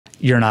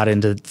you're not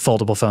into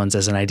foldable phones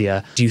as an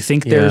idea. Do you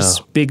think there's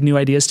big new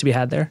ideas to be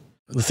had there?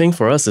 The thing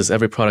for us is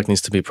every product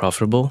needs to be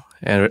profitable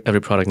and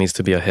every product needs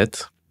to be a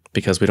hit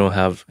because we don't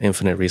have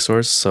infinite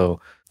resource. So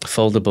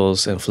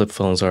foldables and flip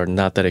phones are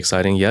not that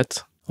exciting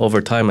yet.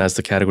 Over time, as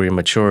the category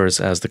matures,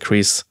 as the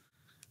crease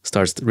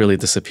starts really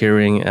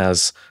disappearing,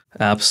 as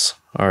apps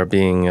are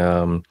being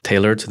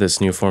tailored to this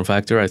new form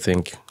factor, I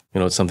think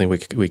it's something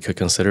we could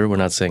consider. We're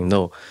not saying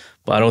no,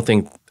 but I don't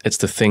think it's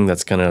the thing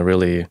that's going to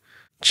really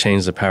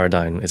change the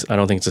paradigm. I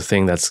don't think it's the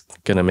thing that's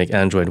going to make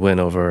Android win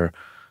over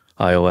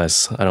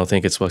iOS. I don't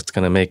think it's what's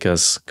going to make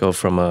us go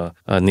from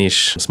a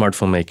niche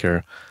smartphone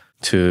maker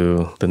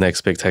to the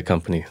next big tech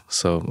company.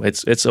 So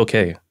it's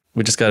okay.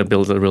 We just got to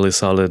build a really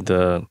solid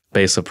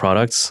base of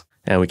products,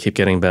 and we keep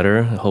getting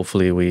better.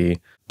 Hopefully,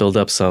 we build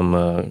up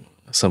some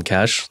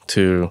cash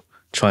to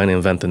try and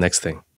invent the next thing.